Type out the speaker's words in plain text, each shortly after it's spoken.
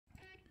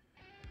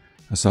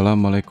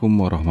Assalamualaikum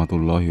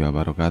warahmatullahi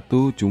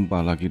wabarakatuh.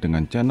 Jumpa lagi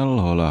dengan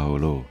channel Hola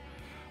Holo.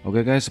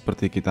 Oke guys,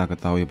 seperti kita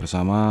ketahui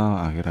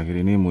bersama,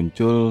 akhir-akhir ini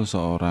muncul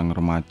seorang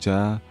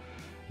remaja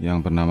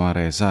yang bernama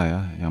Reza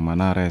ya. Yang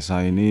mana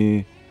Reza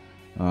ini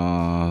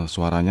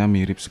suaranya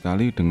mirip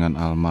sekali dengan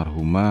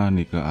almarhumah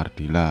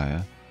Ardilla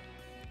ya.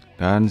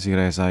 Dan si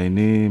Reza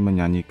ini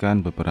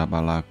menyanyikan beberapa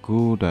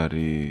lagu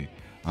dari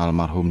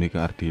almarhum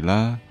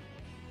Ardilla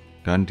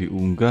dan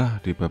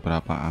diunggah di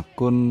beberapa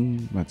akun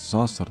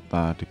medsos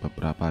serta di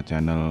beberapa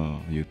channel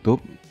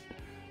YouTube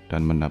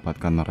dan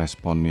mendapatkan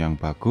respon yang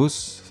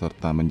bagus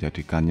serta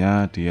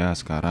menjadikannya dia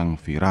sekarang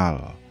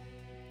viral.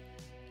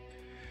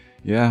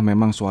 Ya,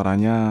 memang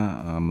suaranya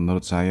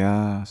menurut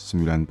saya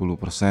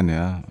 90%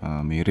 ya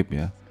mirip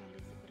ya.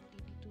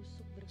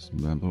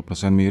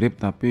 90% mirip,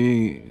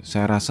 tapi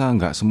saya rasa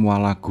nggak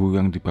semua lagu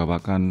yang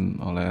dibawakan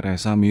oleh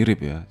Reza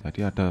mirip ya.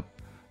 Jadi ada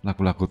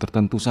lagu-lagu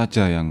tertentu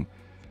saja yang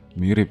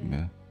mirip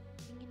ya.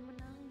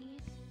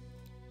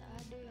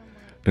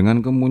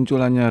 Dengan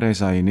kemunculannya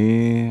Reza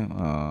ini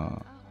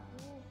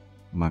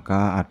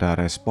maka ada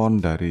respon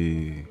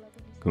dari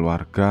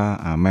keluarga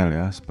Amel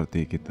ya,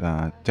 seperti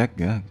kita cek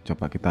ya.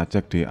 Coba kita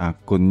cek di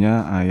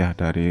akunnya ayah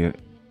dari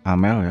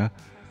Amel ya,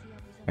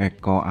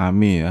 Eko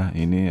Ami ya.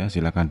 Ini ya,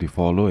 silakan di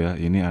follow ya.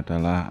 Ini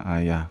adalah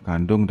ayah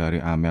kandung dari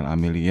Amel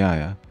Amilia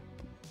ya.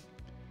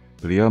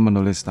 Beliau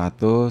menulis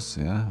status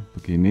ya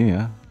begini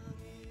ya.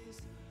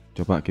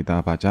 Coba kita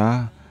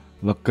baca.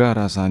 Lega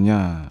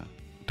rasanya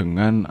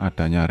dengan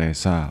adanya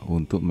Reza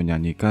untuk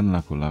menyanyikan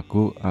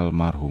lagu-lagu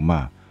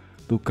almarhumah.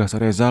 Tugas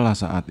Reza lah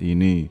saat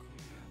ini.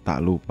 Tak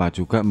lupa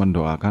juga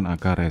mendoakan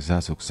agar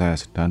Reza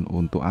sukses, dan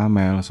untuk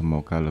Amel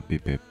semoga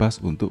lebih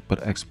bebas untuk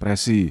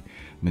berekspresi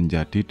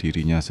menjadi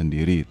dirinya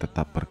sendiri,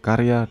 tetap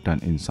berkarya dan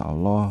insya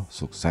Allah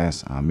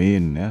sukses,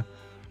 amin ya.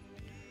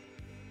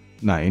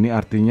 Nah, ini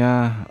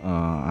artinya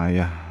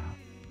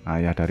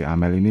ayah dari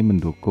Amel ini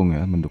mendukung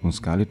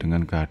sekali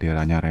dengan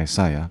kehadirannya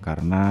Reza ya,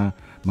 karena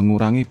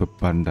mengurangi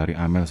beban dari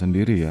Amel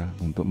sendiri ya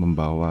untuk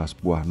membawa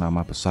sebuah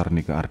nama besar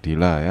nih ke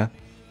Ardilla ya.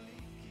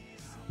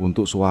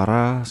 Untuk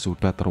suara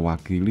sudah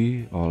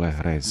terwakili oleh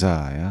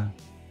Reza ya.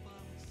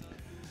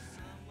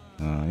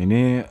 Nah,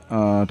 ini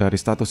dari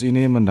status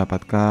ini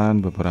mendapatkan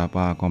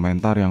beberapa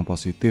komentar yang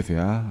positif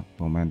ya,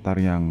 komentar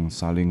yang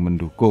saling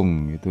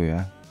mendukung gitu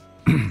ya.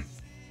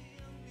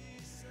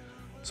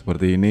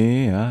 Seperti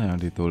ini ya yang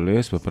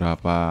ditulis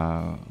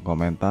beberapa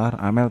komentar.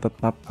 Amel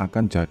tetap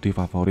akan jadi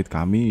favorit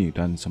kami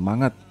dan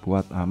semangat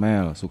buat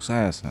Amel,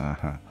 sukses.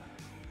 Nah,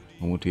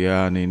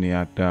 kemudian ini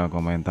ada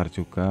komentar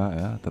juga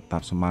ya,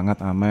 tetap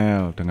semangat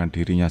Amel dengan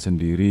dirinya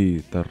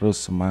sendiri,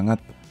 terus semangat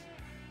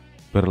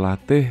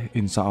berlatih,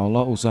 insya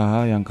Allah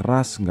usaha yang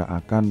keras nggak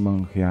akan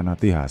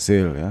mengkhianati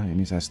hasil ya.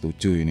 Ini saya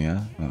setuju ini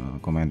ya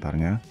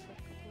komentarnya.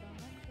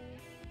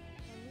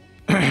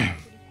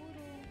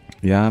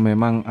 Ya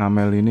memang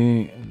Amel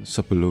ini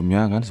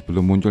sebelumnya kan,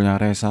 sebelum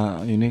munculnya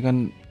Reza ini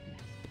kan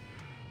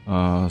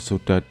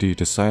sudah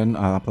didesain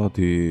atau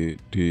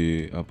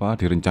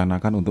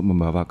direncanakan untuk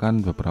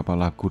membawakan beberapa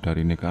lagu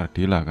dari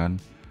Ardilla kan.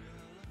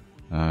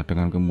 Nah,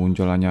 dengan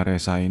kemunculannya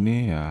Reza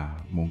ini ya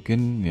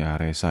mungkin ya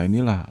Reza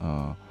inilah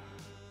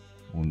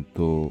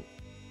untuk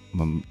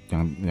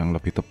yang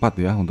lebih tepat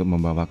ya untuk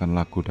membawakan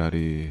lagu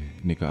dari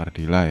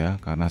Ardilla ya,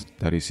 karena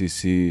dari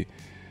sisi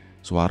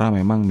suara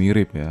memang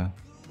mirip ya.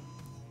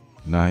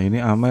 Nah, ini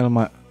Amel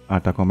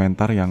ada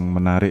komentar yang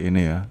menarik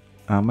ini ya.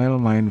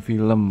 Amel main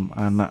film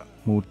anak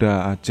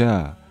muda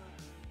aja,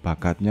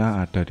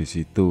 bakatnya ada di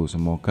situ.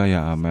 Semoga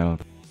ya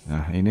Amel.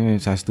 Nah, ini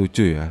saya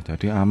setuju ya.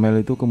 Jadi Amel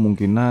itu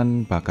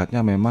kemungkinan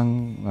bakatnya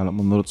memang kalau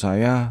menurut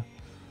saya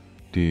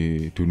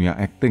di dunia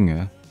acting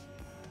ya.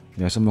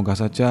 Ya semoga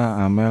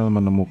saja Amel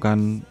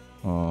menemukan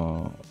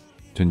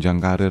jenjang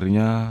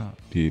karirnya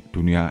di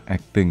dunia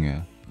acting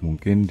ya.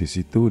 Mungkin di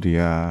situ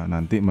dia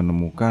nanti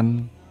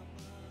menemukan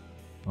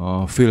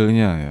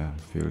feel-nya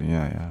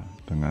ya,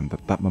 dengan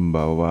tetap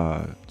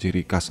membawa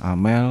ciri khas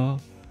Amel,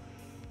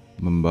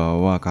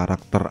 membawa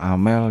karakter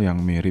Amel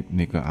yang mirip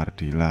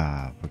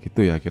Ardilla,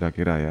 begitu ya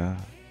kira-kira ya.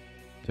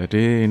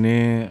 Jadi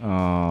ini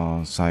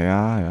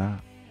saya ya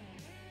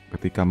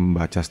ketika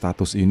membaca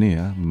status ini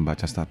ya,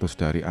 membaca status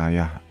dari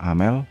ayah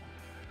Amel,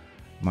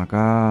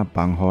 maka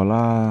Bang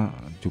Hola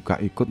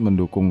juga ikut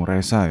mendukung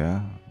Reza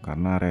ya,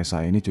 karena Reza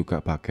ini juga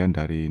bagian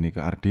dari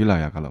Ardilla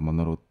ya kalau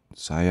menurut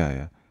saya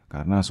ya,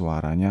 karena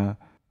suaranya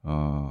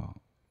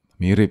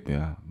mirip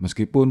ya.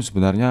 Meskipun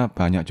sebenarnya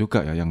banyak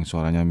juga ya yang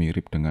suaranya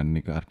mirip dengan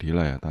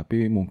Ardilla ya,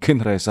 tapi mungkin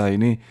Reza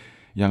ini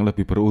yang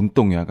lebih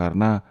beruntung ya,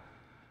 karena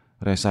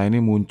Reza ini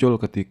muncul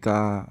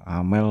ketika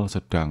Amel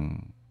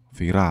sedang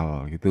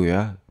viral gitu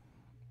ya.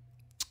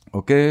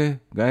 Oke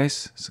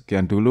guys,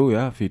 sekian dulu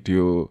ya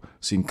video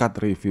singkat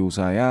review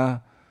saya.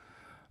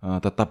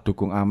 Tetap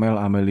dukung Amel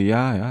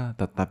Amilia ya,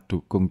 tetap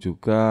dukung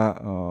juga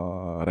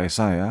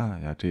Reza ya.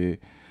 Jadi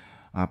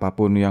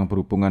apapun yang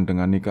berhubungan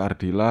dengan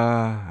Ardilla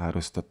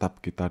harus tetap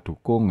kita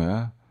dukung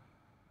ya,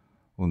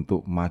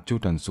 untuk maju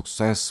dan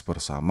sukses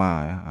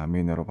bersama ya.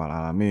 Amin ya rabbal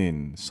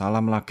alamin.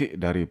 Salam lagi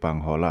dari Bang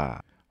Hola.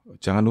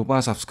 Jangan lupa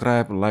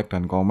subscribe, like,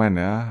 dan komen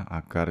ya,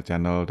 agar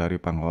channel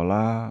dari Bang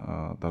Hola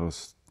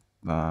terus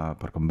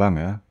berkembang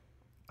ya.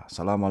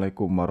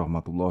 Assalamualaikum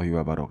warahmatullahi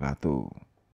wabarakatuh.